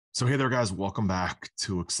So, hey there, guys. Welcome back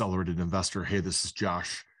to Accelerated Investor. Hey, this is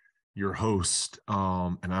Josh, your host.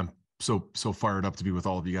 And I'm so fired up to be with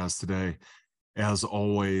all of you guys today, as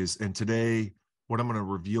always. And today, what I'm going to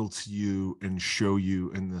reveal to you and show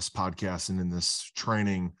you in this podcast and in this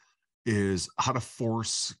training is how to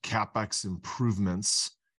force CapEx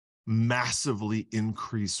improvements, massively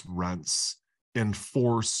increase rents, and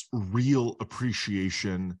force real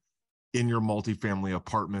appreciation in your multifamily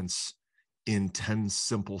apartments in 10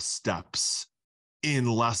 simple steps in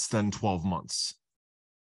less than 12 months.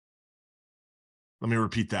 Let me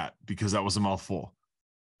repeat that because that was a mouthful.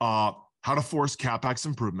 How to force CapEx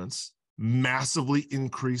improvements, massively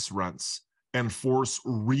increase rents, and force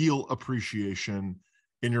real appreciation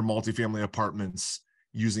in your multifamily apartments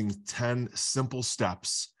using 10 simple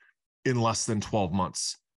steps in less than 12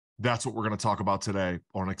 months. That's what we're going to talk about today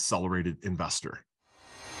on Accelerated Investor.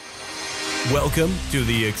 Welcome to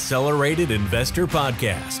the Accelerated Investor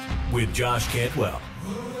Podcast with Josh Cantwell.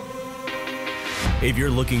 If you're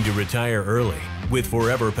looking to retire early with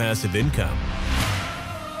forever passive income,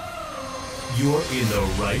 you're in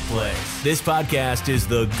the right place. This podcast is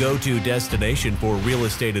the go-to destination for real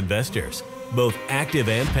estate investors, both active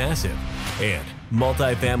and passive, and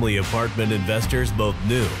multifamily apartment investors, both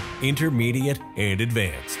new, intermediate, and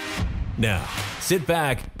advanced. Now, sit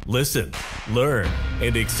back, listen, learn,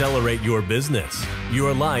 and accelerate your business,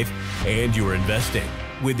 your life, and your investing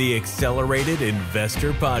with the Accelerated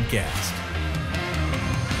Investor Podcast.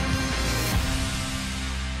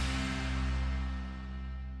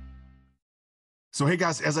 So, hey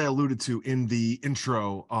guys, as I alluded to in the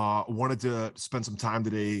intro, wanted to spend some time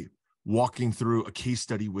today walking through a case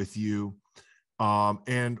study with you.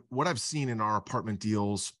 And what I've seen in our apartment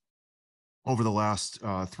deals over the last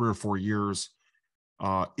 3 or 4 years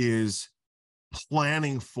is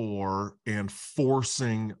planning for and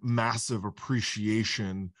forcing massive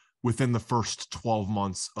appreciation within the first 12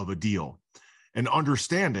 months of a deal, and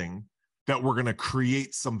understanding that we're going to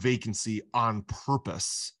create some vacancy on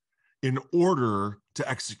purpose in order to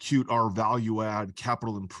execute our value add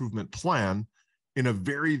capital improvement plan in a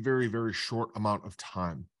very, very, very short amount of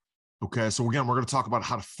time. Okay, so again, we're going to talk about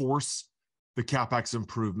how to force the CapEx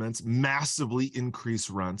improvements, massively increase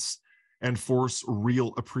rents, and force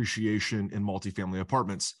real appreciation in multifamily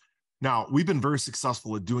apartments. Now, we've been very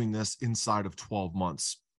successful at doing this inside of 12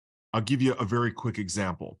 months. I'll give you a very quick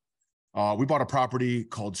example. We bought a property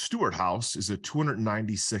called Stewart House. It's a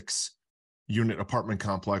 296 unit apartment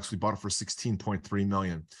complex. We bought it for $16.3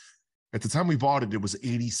 million. At the time we bought it, it was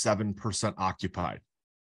 87% occupied,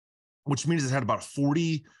 which means it had about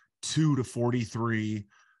 42 to 43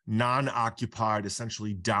 non-occupied,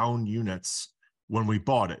 essentially down units when we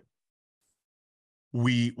bought it.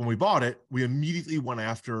 When we bought it, we immediately went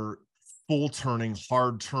after full turning,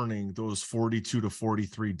 hard turning those 42 to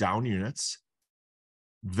 43 down units.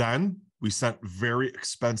 Then we sent very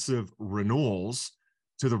expensive renewals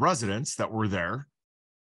to the residents that were there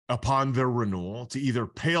upon their renewal to either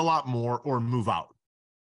pay a lot more or move out.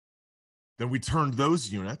 Then we turned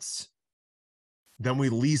those units. Then we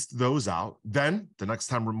leased those out. Then the next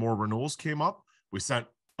time more renewals came up, we sent,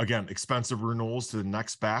 again, expensive renewals to the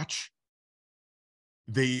next batch.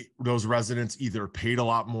 Those residents either paid a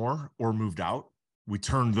lot more or moved out. We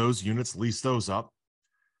turned those units, leased those up.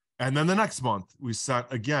 And then the next month, we sent,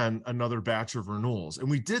 again, another batch of renewals. And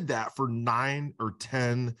we did that for 9 or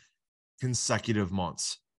 10 consecutive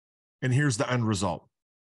months. And here's the end result.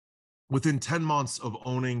 Within 10 months of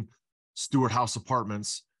owning Stewart House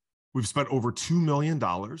Apartments, we've spent over $2 million.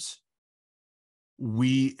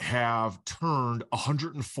 We have turned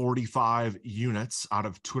 145 units out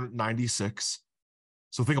of 296.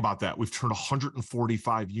 So think about that. We've turned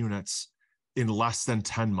 145 units in less than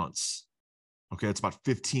 10 months. Okay, it's about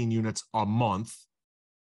 15 units a month,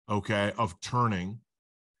 okay, of turning.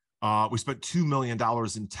 We spent $2 million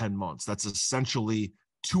in 10 months. That's essentially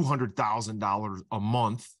 $200,000 a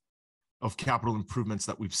month of capital improvements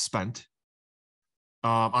that we've spent.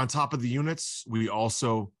 On top of the units, we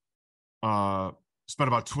also spent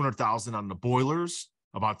about $200,000 on the boilers,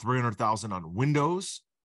 about $300,000 on windows,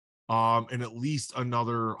 and at least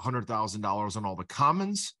another $100,000 on all the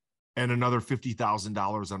commons, and another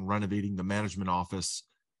 $50,000 on renovating the management office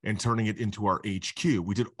and turning it into our HQ.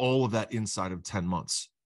 We did all of that inside of 10 months.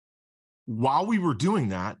 While we were doing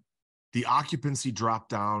that, the occupancy dropped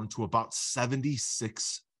down to about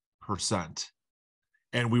 76%,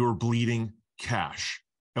 and we were bleeding cash.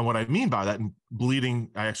 And what I mean by that, and bleeding,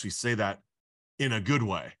 I actually say that in a good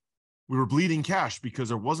way. We were bleeding cash because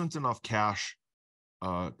there wasn't enough cash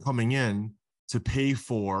coming in to pay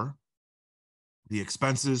for the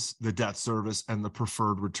expenses, the debt service, and the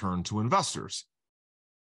preferred return to investors.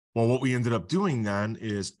 Well, what we ended up doing then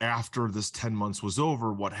is after this 10 months was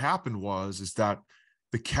over, what happened is that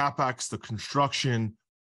the CapEx, the construction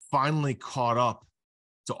finally caught up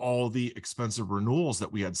to all the expensive renewals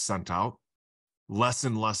that we had sent out. Less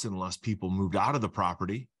and less and less people moved out of the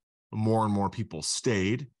property. More and more people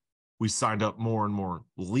stayed. We signed up more and more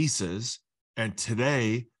leases. And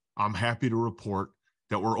today, I'm happy to report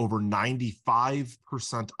that we're over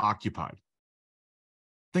 95% occupied.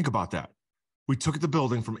 Think about that. We took the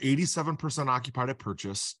building from 87% occupied at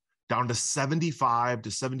purchase down to 75 to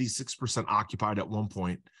 76% occupied at one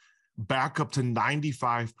point, back up to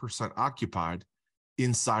 95% occupied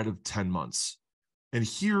inside of 10 months. And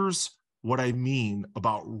here's what I mean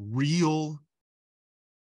about real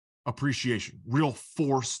appreciation, real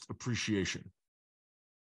forced appreciation.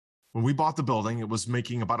 When we bought the building, it was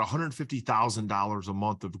making about $150,000 a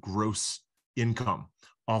month of gross income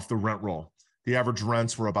off the rent roll. The average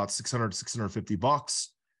rents were about $600, $650,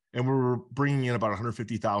 and we were bringing in about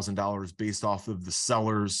 $150,000 based off of the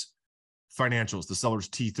seller's financials, the seller's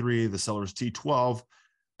T3, the seller's T12,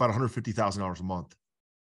 about $150,000 a month.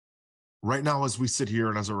 Right now, as we sit here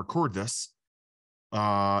and as I record this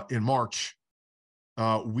in March,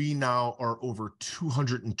 we now are over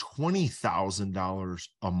 $220,000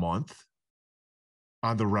 a month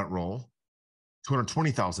on the rent roll,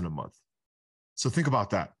 $220,000 a month. So think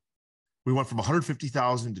about that. We went from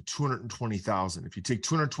 $150,000 to $220,000. If you take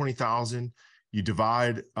 $220,000, you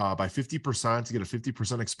divide by 50% to get a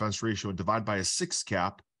 50% expense ratio and divide by a 6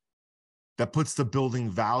 cap, that puts the building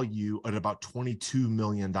value at about $22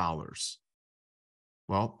 million.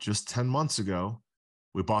 Well, just 10 months ago,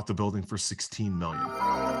 we bought the building for $16 million.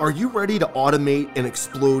 Are you ready to automate and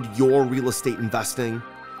explode your real estate investing?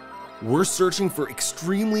 We're searching for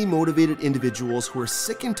extremely motivated individuals who are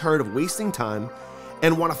sick and tired of wasting time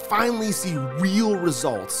and want to finally see real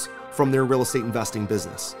results from their real estate investing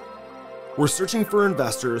business. We're searching for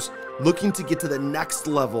investors looking to get to the next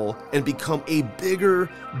level and become a bigger,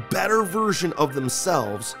 better version of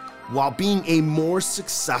themselves while being a more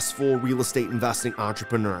successful real estate investing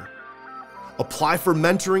entrepreneur. Apply for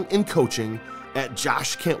mentoring and coaching at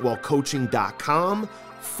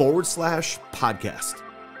joshcantwellcoaching.com/podcast.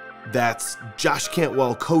 That's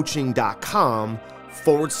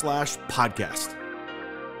joshcantwellcoaching.com/podcast.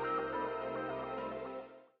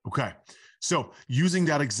 Okay, so using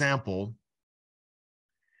that example,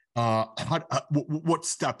 what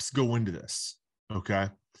steps go into this? Okay,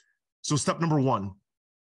 so step number one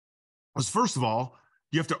is, first of all,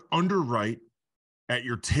 you have to underwrite at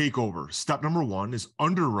your takeover. Step number one is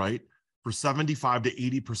underwrite for 75 to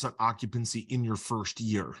 80% occupancy in your first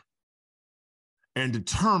year and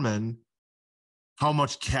determine how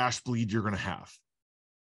much cash bleed you're going to have.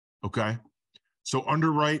 Okay, so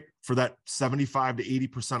underwrite for that 75 to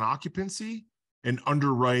 80% occupancy and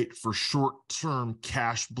underwrite for short-term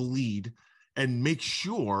cash bleed, and make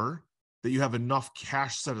sure that you have enough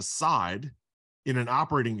cash set aside in an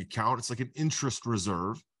operating account. It's like an interest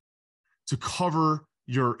reserve to cover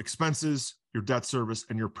your expenses, your debt service,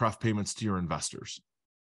 and your pref payments to your investors.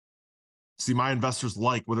 See, my investors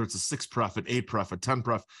like, whether it's a 6 pref, an 8 pref, a 10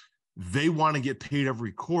 pref, they want to get paid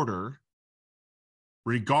every quarter,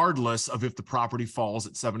 regardless of if the property falls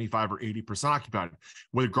at 75 or 80% occupied,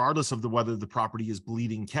 regardless of whether the property is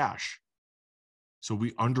bleeding cash. So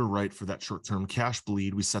we underwrite for that short-term cash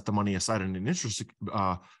bleed. We set the money aside in an interest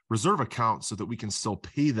reserve account so that we can still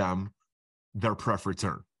pay them their pref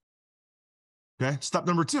return. Okay, step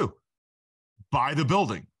number 2, buy the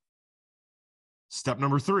building. Step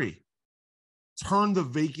number 3, turn the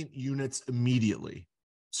vacant units immediately.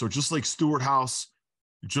 So just like Stewart House,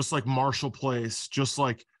 just like Marshall Place, just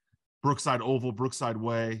like Brookside Oval, Brookside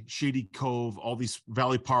Way, Shady Cove, all these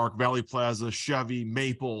Valley Park, Valley Plaza, Chevy,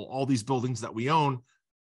 Maple, all these buildings that we own,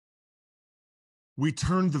 we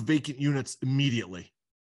turn the vacant units immediately.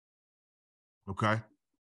 Okay,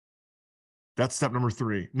 that's step number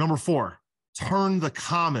 3. Number 4, turn the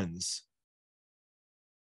commons.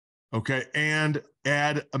 Okay, and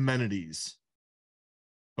add amenities.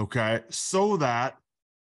 Okay, so that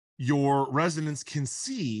your residents can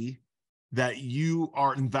see that you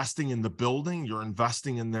are investing in the building, you're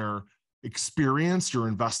investing in their experience, you're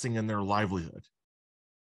investing in their livelihood.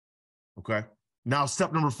 Okay, now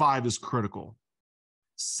step number 5 is critical.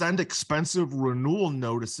 Send expensive renewal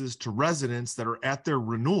notices to residents that are at their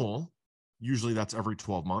renewal. Usually that's every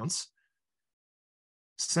 12 months.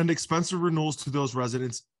 Send expensive renewals to those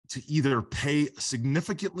residents to either pay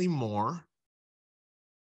significantly more,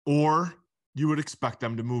 or you would expect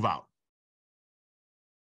them to move out.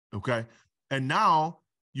 Okay, and now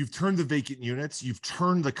you've turned the vacant units, you've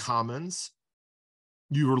turned the commons.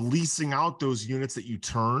 you are leasing out those units that you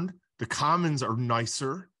turned. The commons are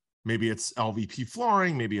nicer. Maybe it's LVP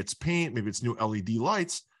flooring, maybe it's paint, maybe it's new LED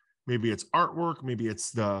lights, maybe it's artwork, maybe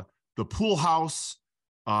it's the pool house,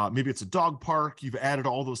 maybe it's a dog park. You've added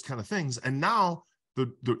all those kind of things. And now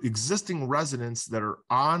the existing residents that are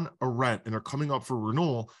on a rent and are coming up for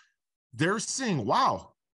renewal, they're seeing,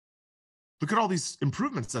 wow, look at all these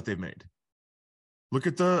improvements that they've made. Look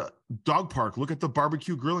at the dog park, look at the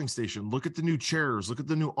barbecue grilling station, look at the new chairs, look at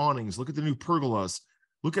the new awnings, look at the new pergolas,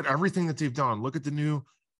 look at everything that they've done. Look at the new,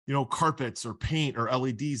 carpets or paint or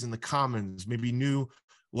LEDs in the commons, maybe new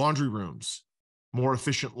laundry rooms, more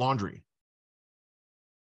efficient laundry.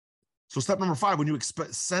 So step number 5, when you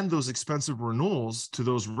send those expensive renewals to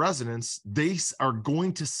those residents, they are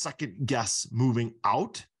going to second guess moving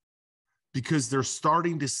out because they're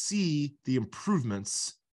starting to see the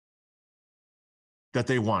improvements that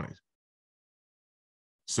they wanted.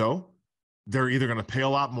 So they're either going to pay a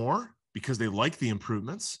lot more because they like the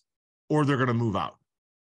improvements, or they're going to move out.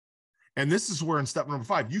 And this is where in step number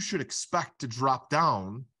 5, you should expect to drop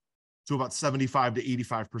down to about 75 to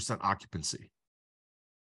 85% occupancy.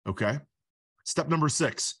 Okay. Step number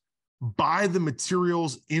 6, buy the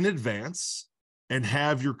materials in advance and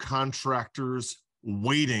have your contractors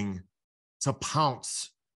waiting to pounce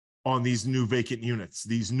on these new vacant units,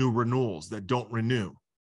 these new renewals that don't renew.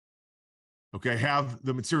 Okay. Have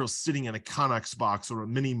the materials sitting in a Connex box or a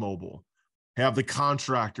mini mobile. Have the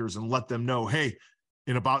contractors and let them know, hey,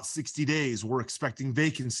 in about 60 days, we're expecting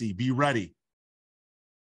vacancy. Be ready.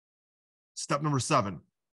 Step number 7,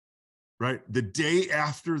 right? The day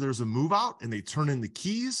after there's a move out and they turn in the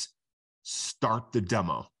keys, start the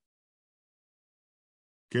demo.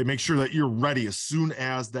 Okay, make sure that you're ready as soon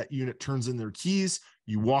as that unit turns in their keys.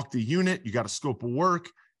 You walk the unit, you got a scope of work,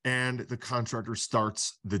 and the contractor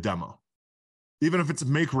starts the demo. Even if it's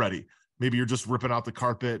make ready, maybe you're just ripping out the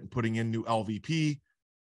carpet and putting in new LVP,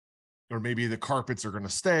 or maybe the carpets are going to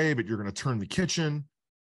stay, but you're going to turn the kitchen.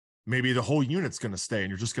 Maybe the whole unit's going to stay and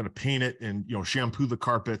you're just going to paint it and, shampoo the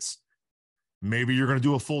carpets. Maybe you're going to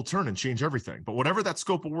do a full turn and change everything. But whatever that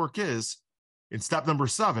scope of work is, in step number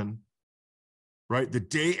 7, right, the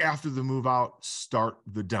day after the move out, start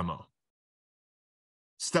the demo.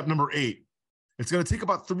 Step number 8, it's going to take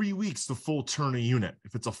about 3 weeks to full turn a unit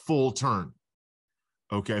if it's a full turn.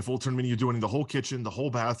 Okay, full turn meaning you're doing the whole kitchen, the whole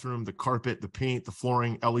bathroom, the carpet, the paint, the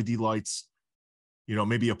flooring, LED lights,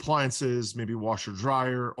 maybe appliances, maybe washer,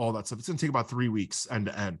 dryer, all that stuff. It's going to take about 3 weeks end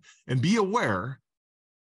to end. And be aware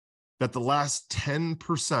that the last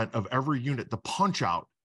 10% of every unit, the punch out,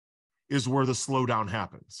 is where the slowdown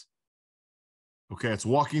happens. Okay, it's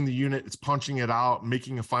walking the unit, it's punching it out,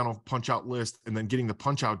 making a final punch out list, and then getting the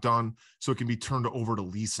punch out done so it can be turned over to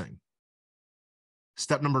leasing.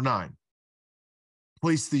 Step number 9,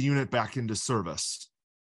 place the unit back into service.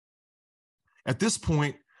 At this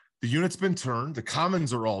point, the unit's been turned, the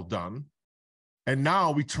commons are all done, and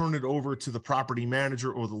now we turn it over to the property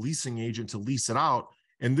manager or the leasing agent to lease it out.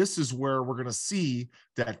 And this is where we're going to see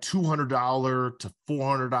that $200 to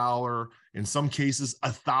 $400, in some cases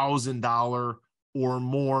 $1,000 or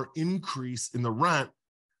more increase in the rent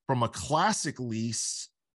from a classic lease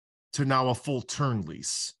to now a full turn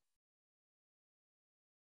lease.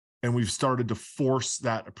 And we've started to force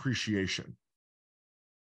that appreciation.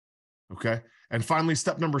 Okay. And finally,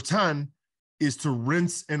 step number 10 is to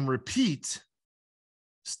rinse and repeat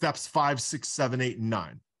steps 5, 6, 7, 8, and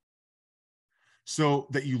 9. So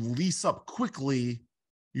that you lease up quickly,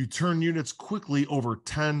 you turn units quickly over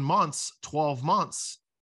 10 months, 12 months,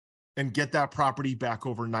 and get that property back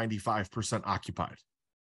over 95% occupied.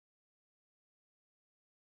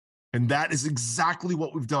 And that is exactly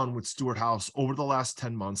what we've done with Stewart House over the last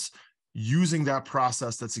 10 months. Using that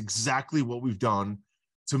process, that's exactly what we've done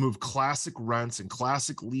to move classic rents and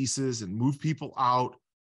classic leases and move people out,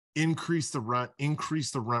 increase the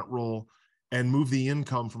rent roll, and move the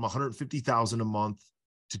income from $150,000 a month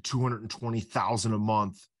to $220,000 a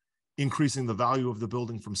month, increasing the value of the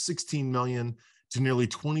building from $16 million to nearly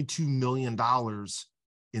 $22 million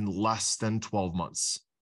in less than 12 months.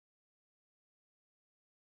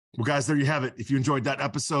 Well, guys, there you have it. If you enjoyed that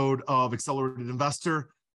episode of Accelerated Investor,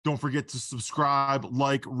 don't forget to subscribe,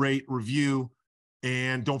 like, rate, review,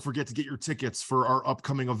 and don't forget to get your tickets for our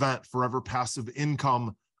upcoming event, Forever Passive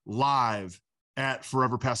Income Live at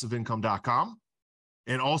foreverpassiveincome.com.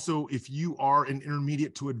 And also, if you are an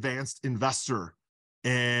intermediate to advanced investor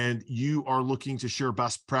and you are looking to share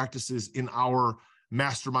best practices in our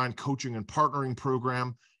mastermind coaching and partnering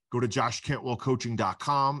program, go to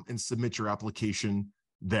joshcantwellcoaching.com and submit your application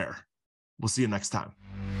there. We'll see you next time.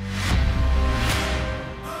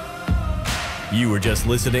 You were just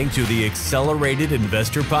listening to the Accelerated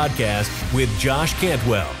Investor Podcast with Josh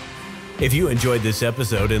Cantwell. If you enjoyed this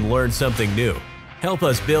episode and learned something new, help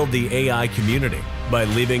us build the AI community by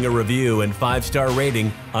leaving a review and 5-star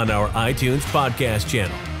rating on our iTunes podcast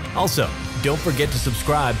channel. Also, don't forget to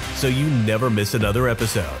subscribe so you never miss another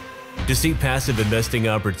episode. To see passive investing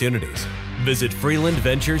opportunities, visit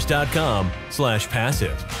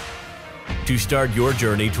freelandventures.com/passive. To start your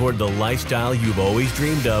journey toward the lifestyle you've always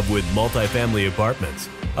dreamed of with multifamily apartments,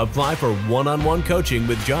 apply for one-on-one coaching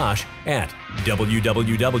with Josh at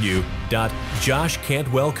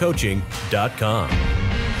www.joshcantwellcoaching.com.